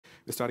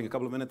We're starting a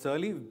couple of minutes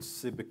early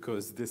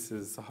because this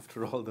is,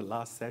 after all, the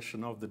last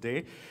session of the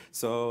day.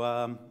 So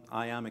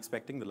I am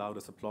expecting the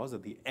loudest applause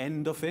at the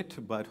end of it,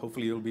 but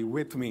hopefully you'll be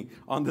with me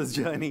on this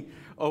journey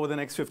over the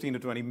next 15 to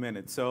 20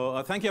 minutes.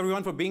 So thank you,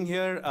 everyone, for being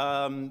here.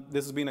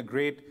 This has been a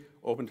great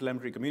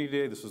OpenTelemetry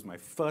Community Day. This was my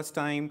first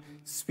time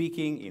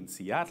speaking in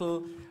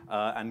Seattle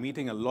and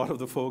meeting a lot of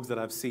the folks that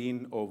I've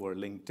seen over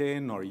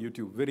LinkedIn or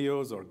YouTube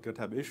videos or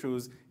GitHub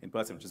issues in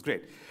person, which is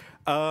great.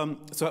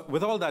 So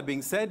with all that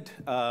being said,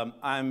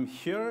 I'm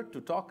here to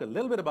talk a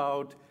little bit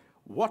about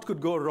what could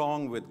go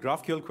wrong with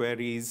GraphQL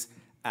queries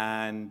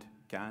and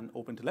can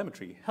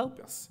OpenTelemetry help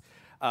us?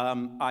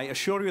 I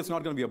assure you it's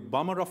not going to be a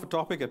bummer of a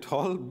topic at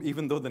all,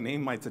 even though the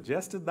name might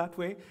suggest it that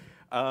way.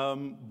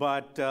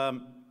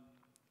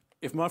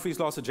 If Murphy's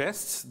Law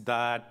suggests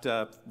that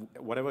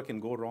whatever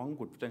can go wrong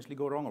would potentially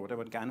go wrong, or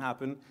whatever can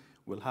happen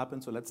will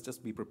happen, so let's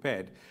just be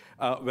prepared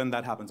when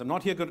that happens. I'm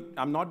not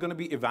going to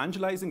be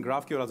evangelizing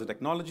GraphQL as a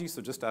technology,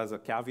 so just as a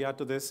caveat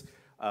to this,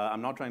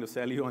 I'm not trying to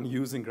sell you on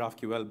using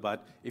GraphQL,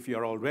 but if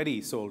you're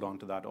already sold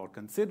onto that or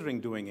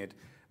considering doing it,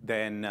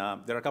 then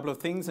there are a couple of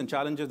things and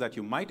challenges that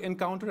you might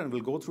encounter, and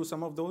we'll go through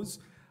some of those,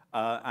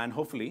 and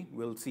hopefully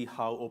we'll see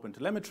how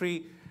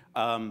OpenTelemetry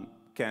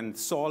can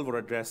solve or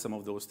address some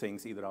of those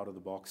things either out of the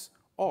box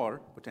or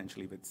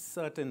potentially with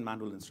certain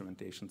manual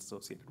instrumentation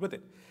associated with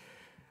it.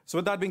 So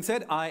with that being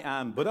said, I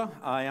am Buddha.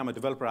 I am a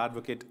developer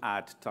advocate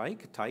at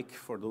Tyke. Tyke,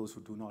 for those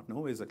who do not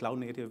know, is a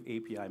cloud-native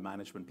API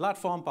management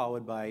platform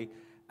powered by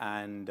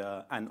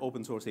an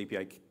open source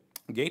API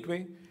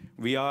gateway.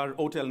 We are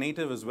OTel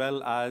native as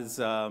well as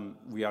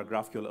we are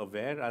GraphQL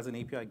aware as an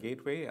API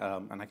gateway,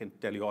 and I can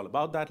tell you all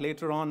about that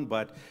later on,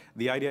 but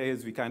the idea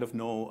is we kind of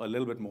know a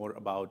little bit more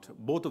about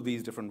both of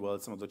these different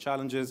worlds, some of the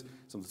challenges,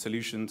 some of the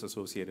solutions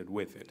associated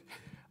with it.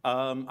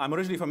 I'm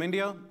originally from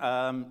India,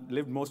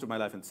 lived most of my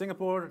life in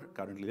Singapore,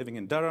 currently living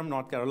in Durham,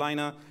 North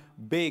Carolina.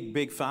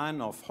 Big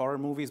fan of horror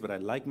movies, but I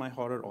like my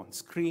horror on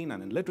screen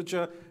and in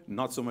literature,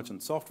 not so much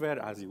in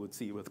software, as you would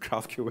see with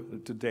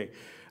GraphQL today.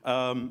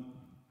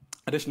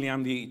 Additionally,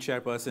 I'm the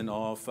chairperson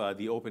of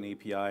the Open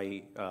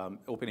API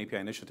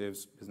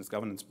Initiatives Business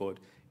Governance Board,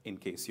 in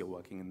case you're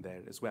working in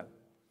there as well.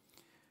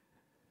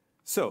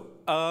 So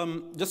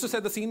just to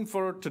set the scene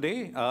for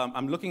today,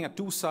 I'm looking at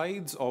two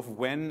sides of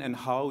when and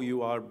how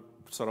you are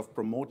sort of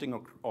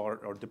promoting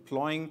or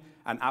deploying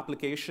an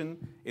application,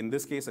 in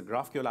this case, a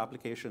GraphQL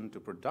application to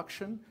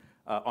production.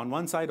 On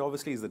one side,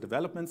 obviously, is the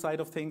development side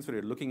of things, where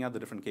you're looking at the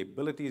different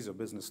capabilities, your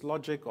business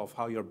logic of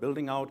how you're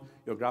building out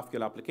your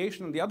GraphQL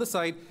application. And the other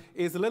side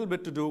is a little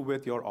bit to do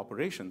with your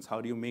operations.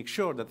 How do you make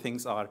sure that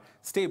things are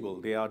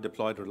stable, they are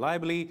deployed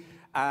reliably,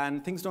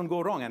 and things don't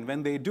go wrong? And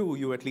when they do,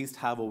 you at least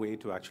have a way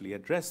to actually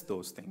address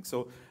those things.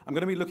 So I'm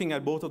going to be looking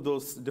at both of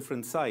those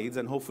different sides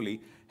and hopefully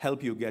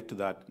help you get to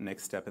that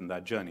next step in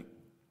that journey.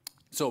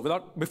 So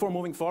before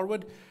moving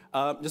forward,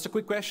 just a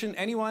quick question.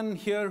 Anyone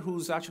here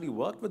who's actually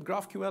worked with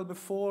GraphQL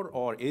before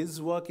or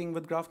is working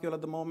with GraphQL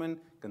at the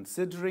moment,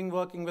 considering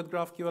working with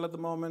GraphQL at the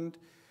moment?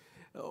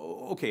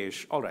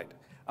 Okay-ish, all right.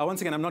 Once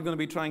again, I'm not going to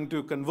be trying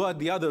to convert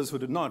the others who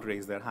did not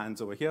raise their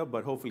hands over here,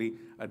 but hopefully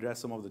address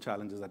some of the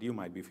challenges that you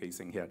might be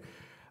facing here.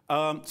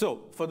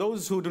 So for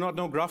those who do not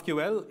know,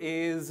 GraphQL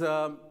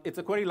it's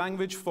a query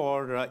language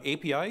for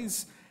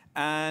APIs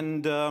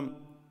and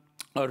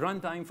a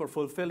runtime for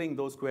fulfilling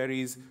those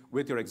queries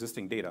with your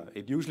existing data.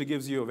 It usually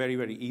gives you a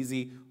very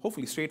easy,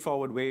 hopefully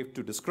straightforward way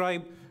to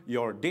describe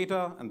your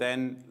data and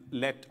then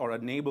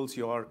enables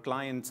your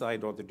client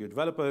side or your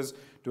developers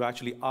to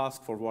actually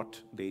ask for what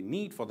they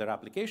need for their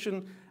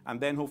application and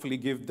then hopefully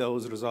give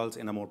those results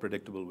in a more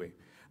predictable way.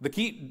 The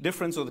key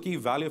difference or the key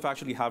value of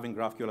actually having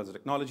GraphQL as a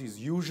technology is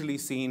usually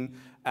seen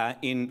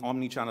in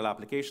omni-channel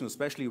applications,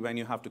 especially when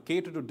you have to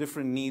cater to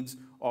different needs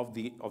of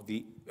the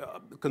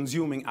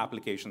consuming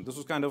application. This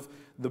was kind of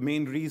the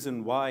main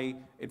reason why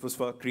it was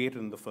created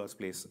in the first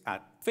place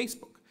at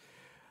Facebook.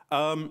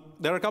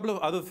 There are a couple of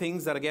other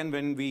things that, again,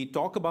 when we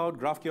talk about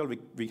GraphQL,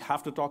 we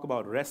have to talk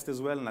about REST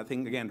as well. And I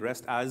think, again,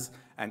 REST as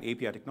an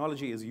API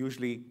technology is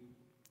usually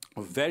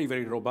a very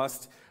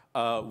robust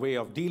way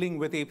of dealing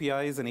with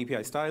APIs and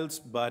API styles.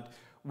 But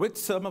with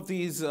some of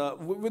these,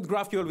 with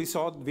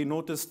GraphQL, we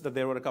noticed that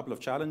there were a couple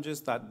of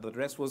challenges that the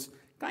REST was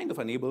kind of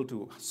unable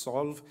to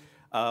solve,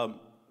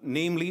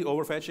 namely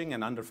overfetching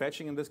and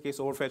underfetching. In this case,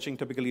 overfetching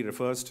typically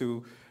refers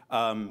to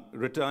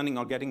returning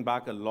or getting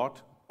back a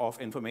lot of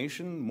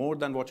information, more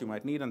than what you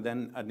might need, and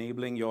then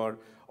enabling or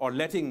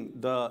letting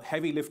the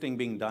heavy lifting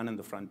being done in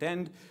the front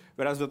end.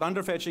 Whereas with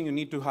underfetching, you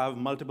need to have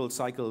multiple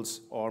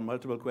cycles or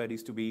multiple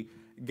queries to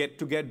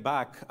get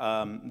back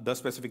the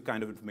specific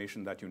kind of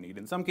information that you need.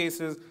 In some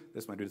cases,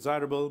 this might be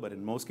desirable, but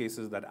in most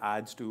cases, that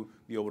adds to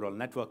the overall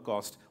network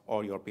cost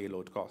or your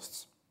payload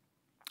costs.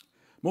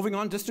 Moving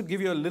on, just to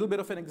give you a little bit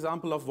of an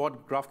example of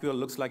what GraphQL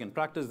looks like in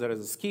practice, there is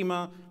a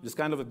schema, which is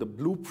kind of like the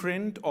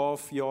blueprint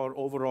of your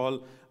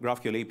overall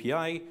GraphQL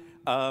API.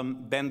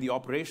 Then the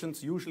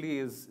operations usually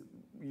is,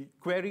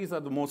 queries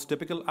are the most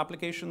typical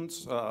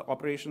operations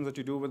that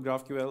you do with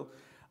GraphQL.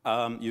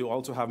 You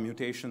also have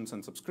mutations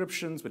and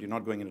subscriptions, but you're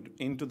not going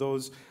into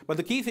those. But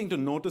the key thing to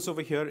notice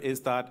over here is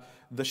that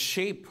the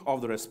shape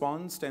of the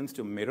response tends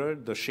to mirror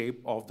the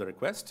shape of the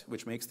request,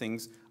 which makes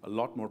things a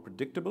lot more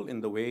predictable in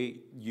the way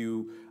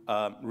you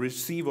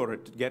receive or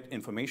get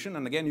information.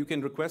 And again, you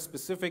can request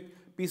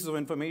specific pieces of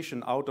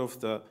information out of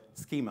the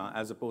schema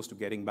as opposed to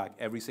getting back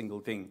every single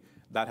thing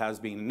that has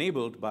been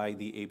enabled by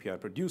the API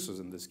producers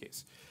in this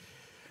case.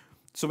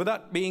 So with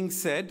that being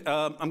said,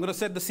 I'm going to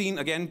set the scene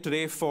again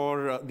today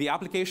for the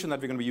application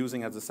that we're going to be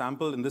using as a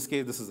sample. In this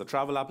case, this is a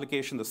travel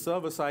application. The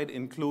server side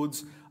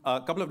includes a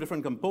couple of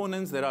different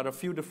components. There are a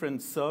few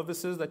different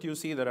services that you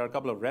see. There are a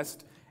couple of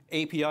REST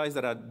APIs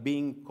that are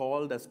being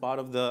called as part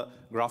of the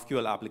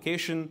GraphQL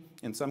application.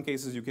 In some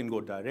cases, you can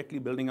go directly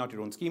building out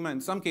your own schema.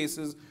 In some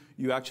cases,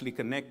 you actually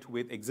connect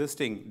with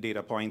existing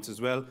data points as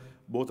well.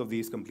 Both of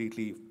these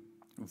completely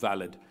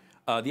valid.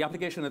 The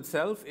application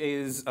itself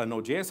is a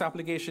Node.js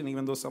application,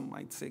 even though some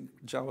might say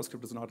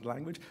JavaScript is not a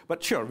language.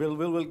 But sure,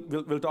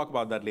 we'll talk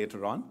about that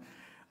later on.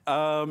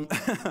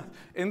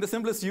 In the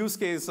simplest use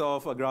case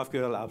of a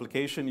GraphQL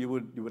application, you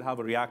would have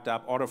a React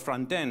app or a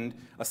front end,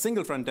 a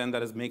single front end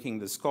that is making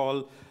this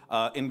call,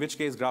 in which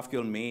case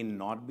GraphQL may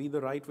not be the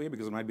right way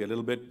because it might be a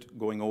little bit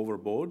going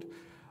overboard.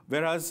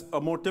 Whereas a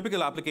more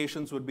typical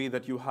applications would be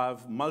that you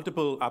have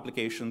multiple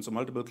applications or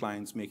multiple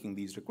clients making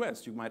these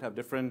requests. You might have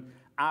different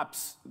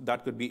apps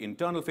that could be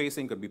internal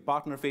facing, could be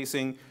partner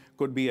facing,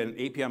 could be an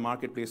API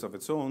marketplace of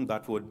its own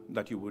that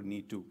you would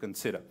need to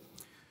consider.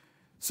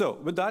 So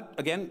with that,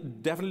 again,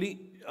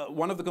 definitely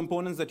one of the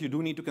components that you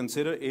do need to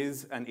consider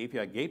is an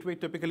API gateway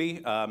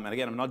typically. And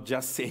again, I'm not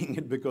just saying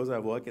it because I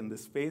work in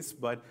this space,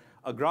 but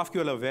a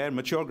GraphQL-aware,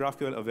 mature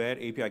GraphQL-aware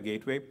API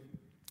gateway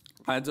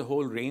adds a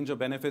whole range of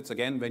benefits,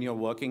 again, when you're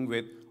working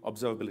with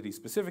observability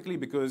specifically,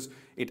 because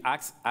it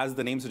acts, as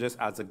the name suggests,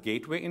 as a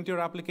gateway into your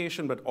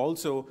application, but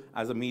also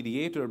as a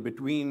mediator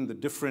between the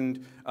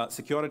different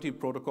security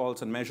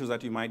protocols and measures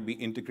that you might be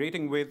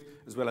integrating with,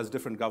 as well as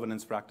different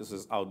governance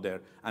practices out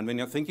there. And when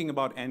you're thinking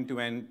about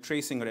end-to-end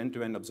tracing or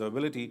end-to-end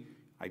observability,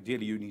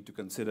 ideally you need to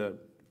consider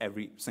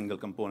every single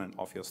component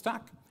of your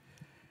stack.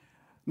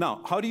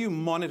 Now, how do you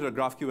monitor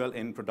GraphQL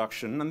in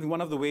production? And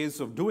one of the ways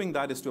of doing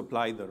that is to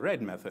apply the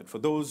RED method. For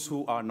those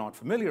who are not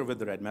familiar with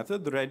the RED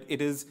method,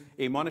 it is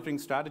a monitoring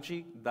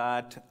strategy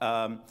that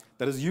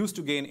is used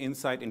to gain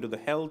insight into the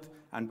health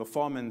and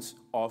performance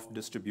of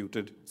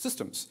distributed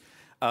systems.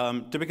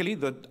 Typically,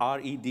 the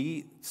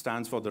RED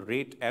stands for the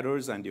rate,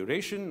 errors, and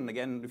duration. And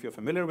again, if you're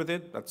familiar with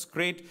it, that's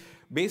great.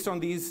 Based on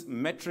these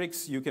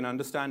metrics, you can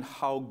understand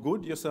how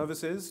good your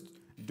service is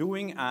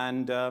doing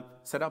and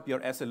set up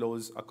your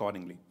SLOs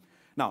accordingly.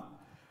 Now,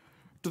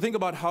 to think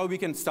about how we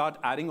can start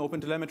adding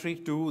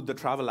OpenTelemetry to the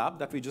travel app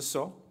that we just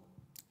saw,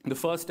 the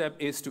first step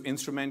is to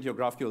instrument your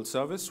GraphQL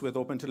service with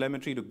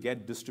OpenTelemetry to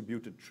get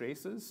distributed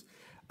traces.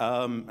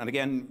 And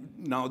again,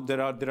 now there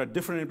are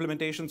different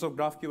implementations of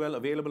GraphQL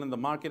available in the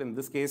market. In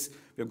this case,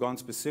 we've gone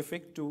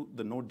specific to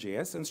the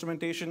Node.js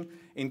instrumentation.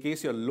 In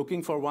case you're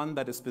looking for one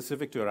that is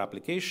specific to your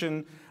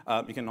application,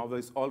 you can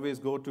always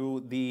go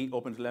to the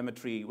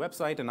OpenTelemetry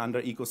website and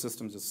under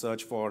ecosystems just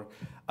search for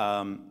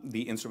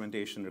the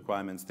instrumentation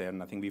requirements there.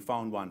 And I think we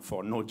found one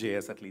for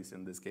Node.js, at least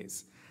in this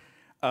case.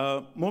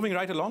 Moving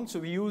right along, so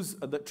we use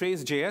the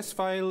trace.js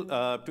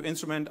file to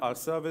instrument our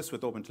service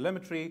with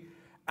OpenTelemetry.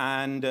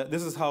 And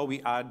this is how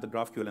we add the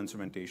GraphQL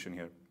instrumentation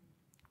here.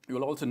 You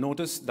will also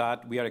notice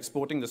that we are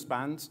exporting the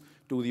spans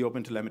to the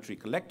OpenTelemetry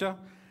collector.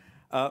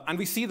 And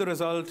we see the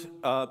result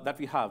that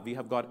we have. We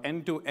have got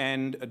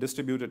end-to-end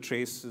distributed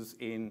traces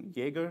in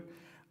Jaeger.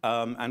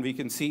 And we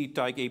can see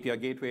Tyke API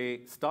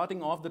Gateway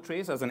starting off the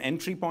trace as an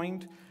entry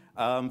point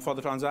for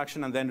the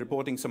transaction and then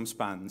reporting some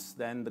spans.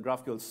 Then the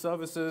GraphQL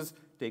services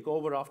take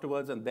over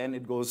afterwards, and then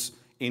it goes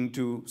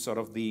into sort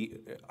of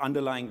the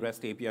underlying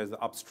REST APIs, the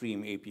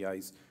upstream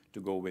APIs, to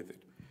go with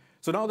it.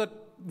 So now that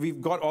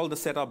we've got all the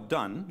setup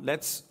done,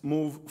 let's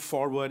move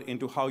forward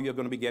into how you're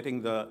going to be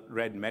getting the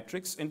RED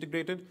metrics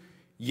integrated.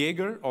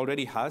 Jaeger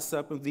already has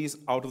some of these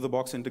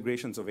out-of-the-box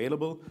integrations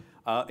available.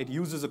 It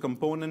uses a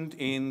component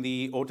in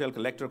the OTel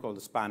collector called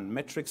the span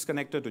metrics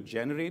connector to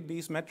generate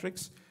these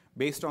metrics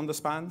based on the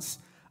spans.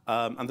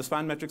 And the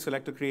span metrics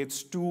collector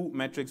creates two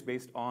metrics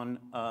based on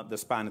the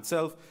span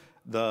itself,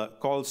 the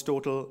calls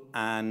total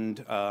and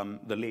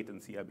the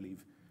latency, I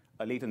believe,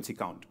 a latency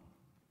count.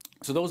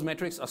 So those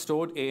metrics are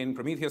stored in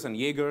Prometheus and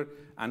Jaeger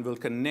and will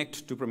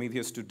connect to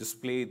Prometheus to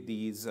display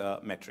these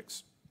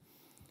metrics.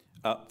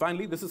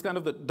 Finally, this is kind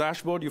of the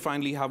dashboard. You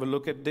finally have a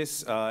look at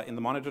this in the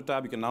monitor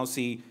tab. You can now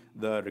see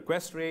the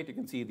request rate. You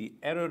can see the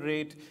error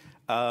rate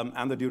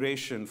and the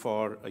duration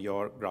for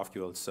your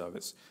GraphQL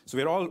service. So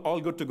we're all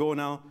good to go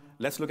now.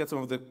 Let's look at some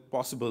of the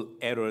possible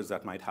errors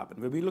that might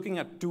happen. We'll be looking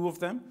at two of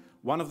them.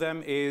 One of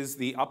them is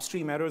the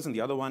upstream errors, and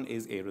the other one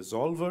is a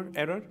resolver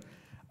error.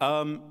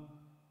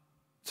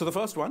 So the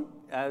first one,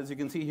 as you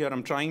can see here,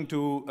 I'm trying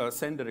to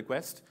send a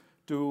request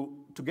to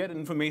get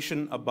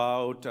information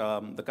about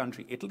the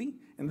country Italy,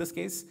 in this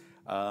case,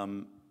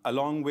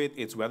 along with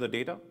its weather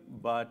data.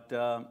 But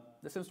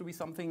there seems to be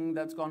something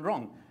that's gone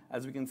wrong,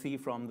 as we can see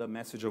from the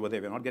message over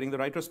there. We're not getting the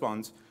right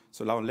response.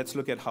 So now let's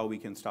look at how we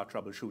can start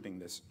troubleshooting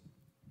this.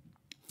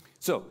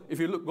 So if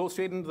you go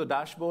straight into the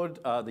dashboard,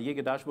 the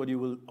Jaeger dashboard, you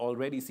will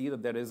already see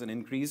that there is an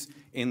increase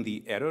in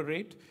the error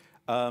rate.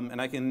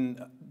 And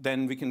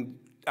we can,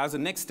 as a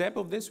next step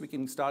of this, we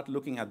can start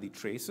looking at the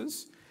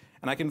traces.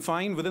 And I can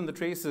find within the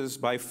traces,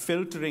 by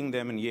filtering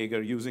them in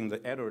Jaeger using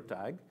the error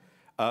tag,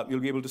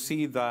 you'll be able to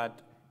see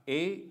that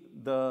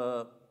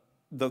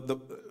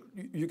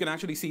you can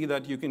actually see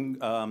that you can,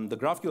 the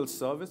GraphQL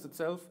service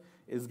itself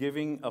is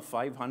giving a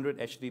 500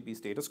 HTTP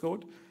status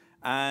code.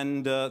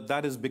 And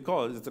that is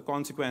because it's a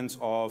consequence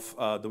of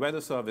the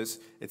weather service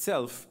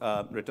itself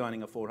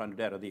returning a 400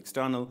 error, the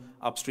external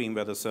upstream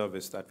weather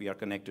service that we are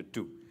connected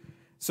to.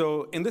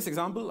 So in this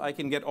example, I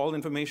can get all the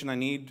information I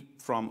need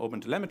from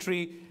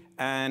OpenTelemetry,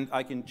 and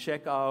I can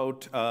check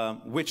out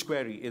which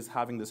query is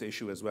having this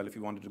issue as well if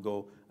you wanted to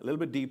go a little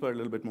bit deeper, a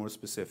little bit more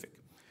specific.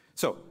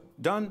 So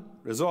done,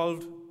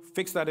 resolved,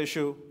 fixed that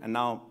issue, and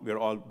now we're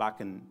all back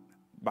and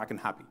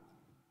happy.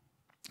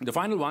 The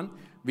final one,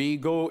 we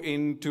go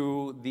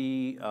into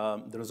the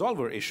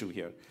resolver issue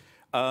here.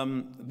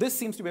 This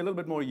seems to be a little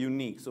bit more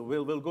unique, so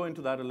we'll go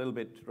into that a little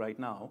bit right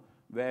now,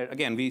 where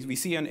again we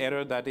see an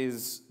error that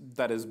is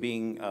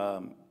being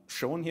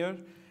shown here.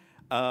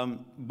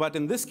 But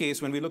in this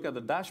case, when we look at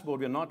the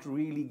dashboard, we're not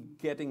really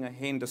getting a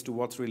hint as to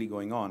what's really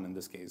going on in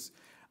this case.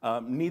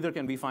 Neither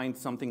can we find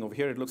something over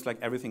here. It looks like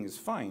everything is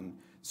fine,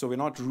 so we're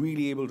not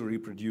really able to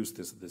reproduce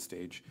this at this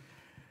stage.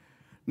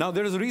 Now,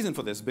 there is a reason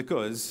for this,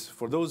 because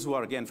for those who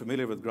are, again,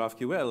 familiar with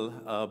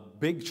GraphQL, a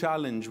big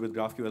challenge with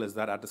GraphQL is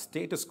that at the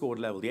status code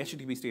level, the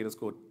HTTP status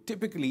code,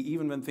 typically,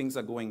 even when things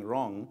are going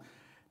wrong,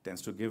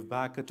 tends to give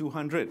back a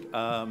 200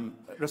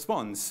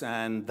 response,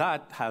 and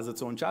that has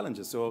its own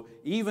challenges. So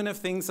even if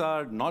things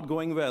are not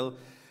going well,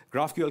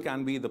 GraphQL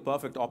can be the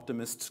perfect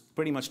optimist,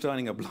 pretty much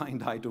turning a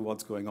blind eye to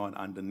what's going on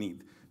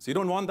underneath. So you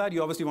don't want that.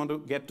 You obviously want to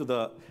get to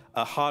the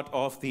heart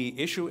of the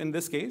issue in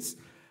this case.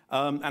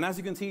 And as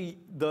you can see,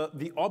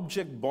 the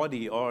object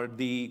body or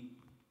the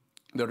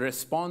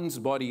response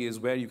body is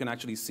where you can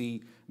actually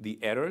see the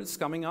errors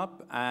coming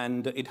up,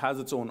 and it has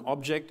its own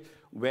object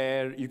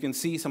where you can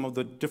see some of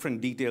the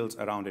different details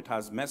around it. It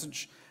has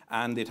message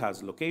and it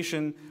has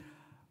location.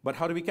 But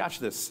how do we catch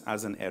this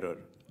as an error?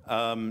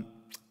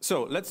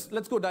 So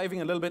let's go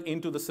diving a little bit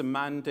into the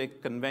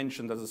semantic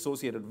convention that's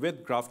associated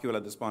with GraphQL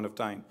at this point of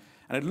time.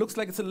 And it looks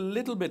like it's a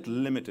little bit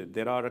limited.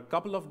 There are a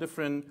couple of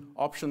different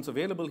options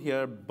available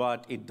here,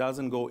 but it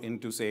doesn't go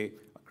into, say,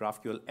 a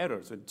GraphQL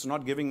error. So it's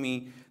not giving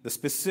me the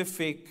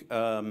specific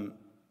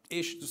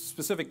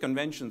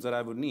conventions that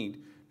I would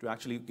need to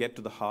actually get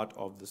to the heart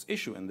of this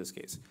issue in this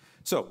case.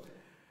 So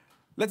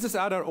let's just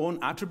add our own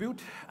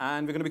attribute,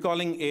 and we're going to be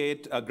calling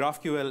it a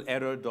GraphQL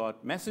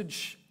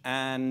error.message,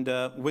 and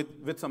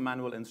with some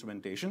manual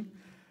instrumentation.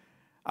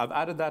 I've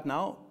added that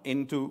now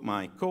into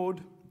my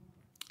code.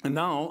 And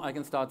now I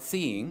can start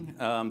seeing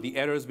the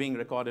errors being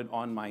recorded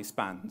on my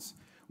spans.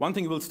 One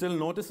thing you will still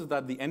notice is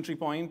that the entry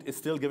point is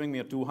still giving me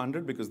a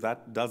 200 because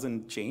that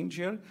doesn't change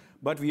here.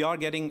 But we are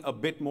getting a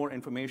bit more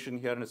information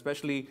here, and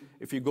especially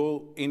if you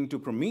go into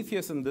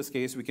Prometheus in this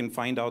case, we can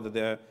find out that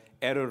the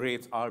error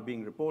rates are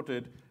being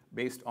reported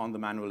based on the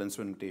manual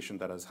instrumentation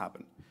that has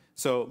happened.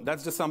 So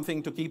that's just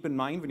something to keep in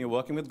mind when you're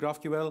working with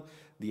GraphQL.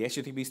 The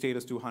HTTP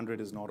status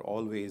 200 is not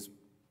always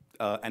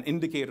an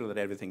indicator that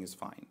everything is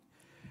fine.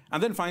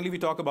 And then finally, we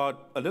talk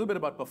about a little bit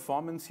about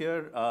performance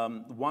here.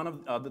 One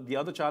of the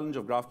other challenge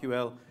of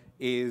GraphQL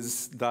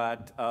is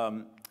that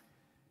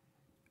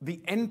the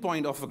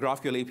endpoint of a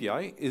GraphQL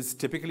API is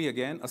typically,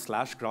 again, a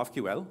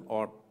 /GraphQL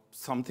or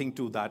something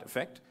to that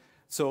effect.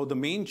 So the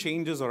main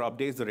changes or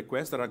updates, the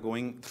requests that are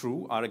going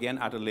through are, again,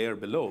 at a layer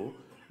below,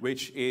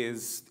 which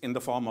is in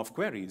the form of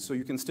queries. So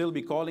you can still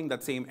be calling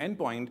that same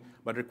endpoint,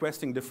 but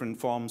requesting different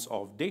forms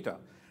of data.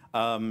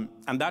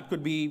 And that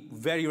could be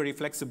very, very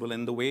flexible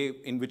in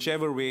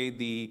whichever way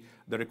the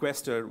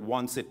requester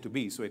wants it to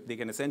be. So they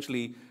can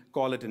essentially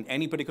call it in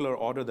any particular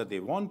order that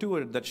they want to,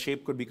 or that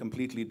shape could be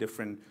completely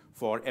different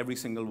for every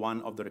single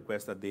one of the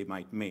requests that they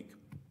might make.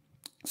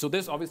 So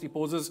this obviously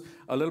poses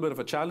a little bit of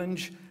a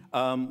challenge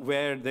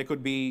where there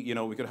could be,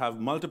 we could have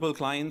multiple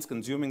clients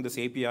consuming this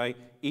API,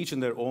 each in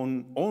their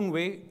own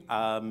way.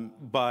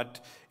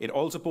 But it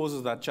also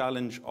poses that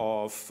challenge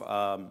of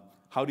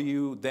how do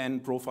you then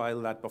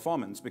profile that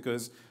performance?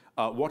 Because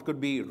what could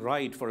be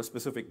right for a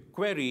specific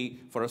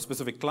query, for a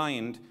specific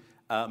client,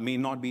 may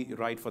not be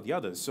right for the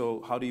others.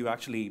 So how do you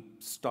actually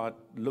start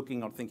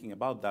looking or thinking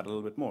about that a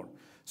little bit more?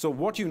 So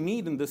what you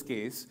need in this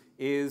case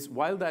is,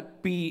 while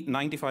that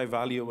P95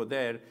 value over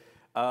there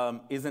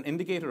is an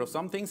indicator of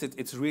some things,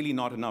 it's really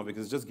not enough,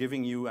 because it's just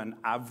giving you an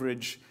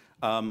average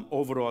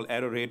overall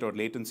error rate or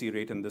latency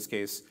rate in this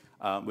case,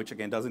 which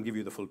again doesn't give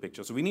you the full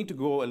picture. So we need to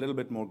go a little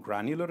bit more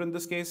granular in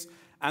this case.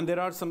 And there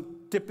are some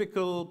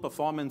typical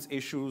performance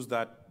issues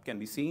that can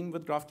be seen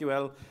with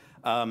GraphQL.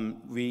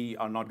 We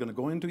are not going to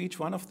go into each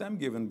one of them,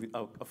 given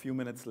a few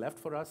minutes left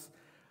for us.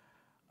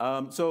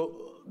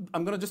 So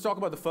I'm going to just talk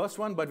about the first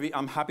one, but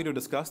I'm happy to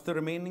discuss the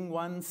remaining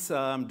ones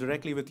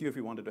directly with you if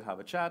you wanted to have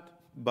a chat.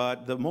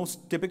 But the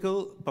most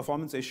typical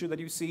performance issue that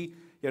you see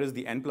here is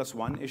the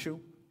N+1 issue.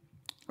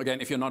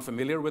 Again, if you're not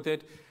familiar with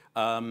it,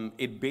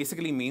 it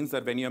basically means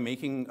that when you're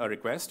making a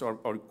request or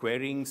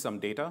querying some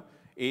data,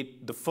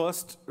 the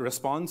first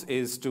response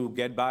is to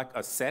get back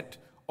a set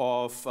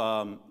of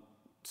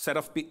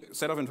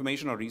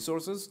information or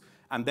resources,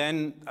 and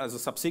then as a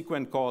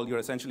subsequent call, you're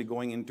essentially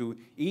going into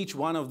each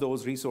one of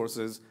those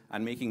resources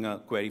and making a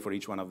query for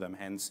each one of them,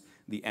 hence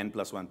the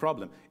N+1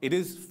 problem. It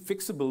is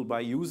fixable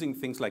by using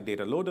things like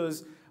data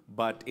loaders,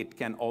 but it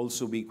can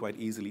also be quite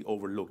easily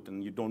overlooked,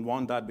 and you don't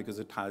want that because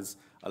it has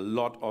a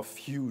lot of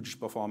huge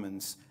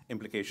performance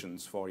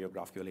implications for your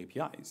GraphQL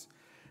APIs.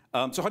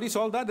 So how do you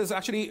solve that? There's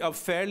actually a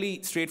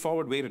fairly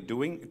straightforward way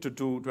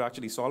to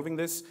actually solving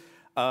this.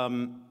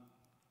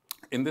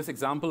 In this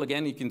example,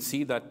 again, you can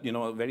see that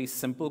a very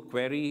simple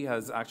query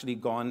has actually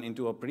gone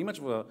into a pretty much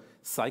of a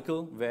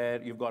cycle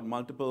where you've got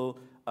multiple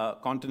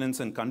continents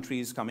and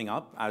countries coming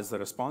up as the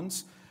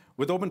response.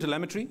 With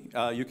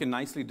OpenTelemetry, you can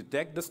nicely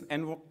detect this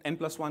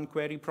N+1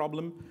 query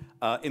problem.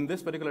 In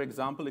this particular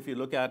example, if you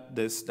look at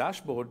this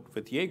dashboard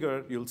with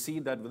Jaeger, you'll see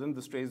that within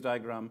this trace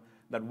diagram,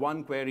 that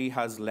one query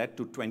has led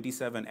to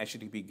 27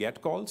 HTTP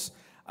GET calls,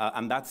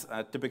 and that's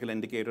a typical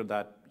indicator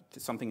that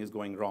something is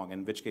going wrong,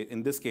 in which case,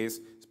 in this case,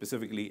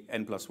 specifically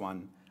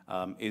N+1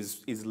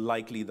 is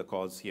likely the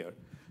cause here.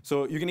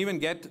 So you can even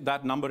get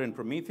that number in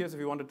Prometheus if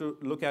you wanted to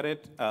look at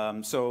it.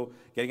 So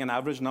getting an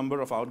average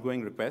number of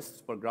outgoing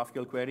requests per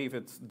GraphQL query, if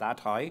it's that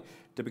high,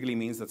 typically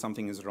means that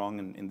something is wrong,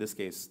 and in this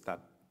case,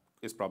 that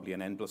is probably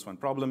an N+1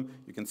 problem.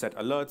 You can set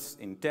alerts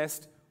in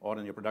test or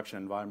in your production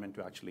environment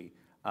to actually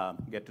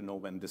get to know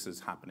when this is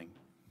happening.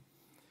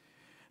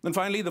 Then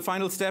finally, the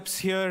final steps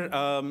here.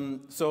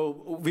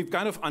 So we've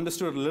kind of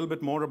understood a little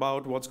bit more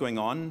about what's going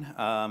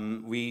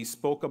on. We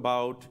spoke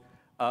about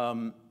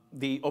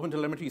the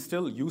OpenTelemetry is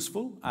still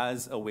useful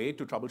as a way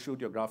to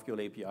troubleshoot your GraphQL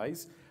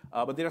APIs,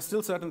 but there are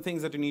still certain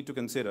things that you need to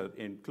consider,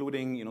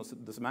 including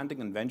the semantic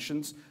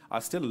conventions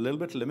are still a little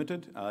bit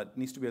limited. It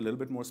needs to be a little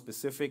bit more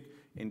specific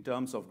in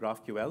terms of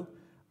GraphQL.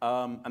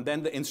 And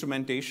then the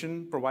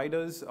instrumentation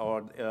providers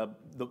or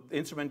the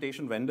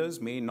instrumentation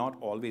vendors may not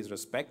always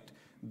respect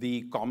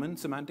the common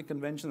semantic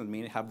conventions and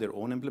may have their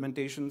own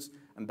implementations,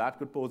 and that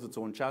could pose its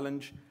own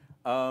challenge.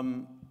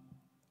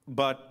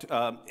 But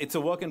it's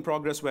a work in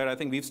progress where I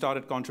think we've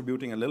started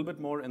contributing a little bit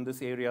more in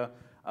this area.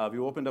 We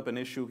opened up an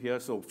issue here,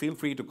 so feel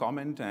free to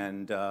comment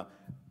and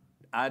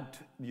add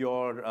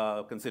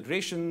your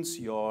considerations,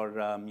 your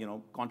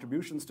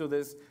contributions to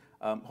this.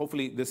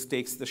 Hopefully this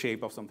takes the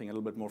shape of something a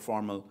little bit more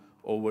formal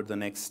over the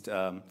next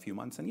few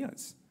months and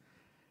years.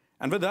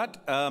 And with that,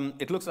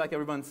 it looks like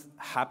everyone's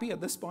happy at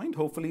this point.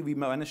 Hopefully we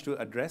managed to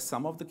address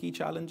some of the key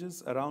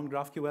challenges around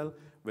GraphQL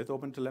with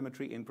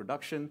OpenTelemetry in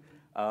production.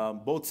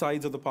 Both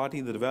sides of the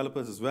party, the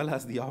developers as well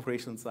as the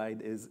operations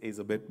side, is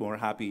a bit more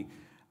happy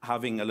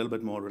having a little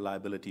bit more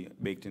reliability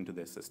baked into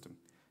their system.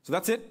 So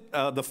that's it.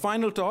 The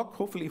final talk,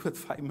 hopefully with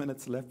 5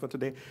 minutes left for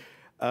today.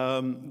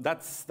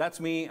 That's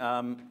me.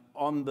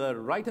 On the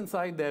right-hand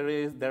side,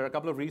 there are a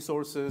couple of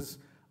resources.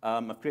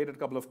 I've created a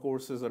couple of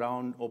courses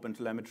around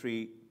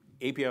OpenTelemetry,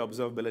 API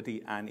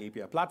observability, and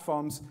API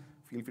platforms.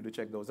 Feel free to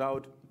check those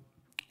out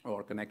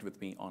or connect with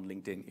me on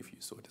LinkedIn if you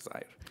so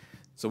desire.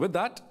 So with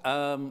that,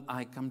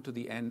 I come to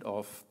the end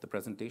of the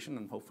presentation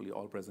and hopefully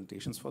all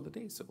presentations for the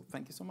day. So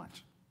thank you so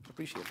much.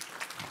 Appreciate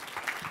it.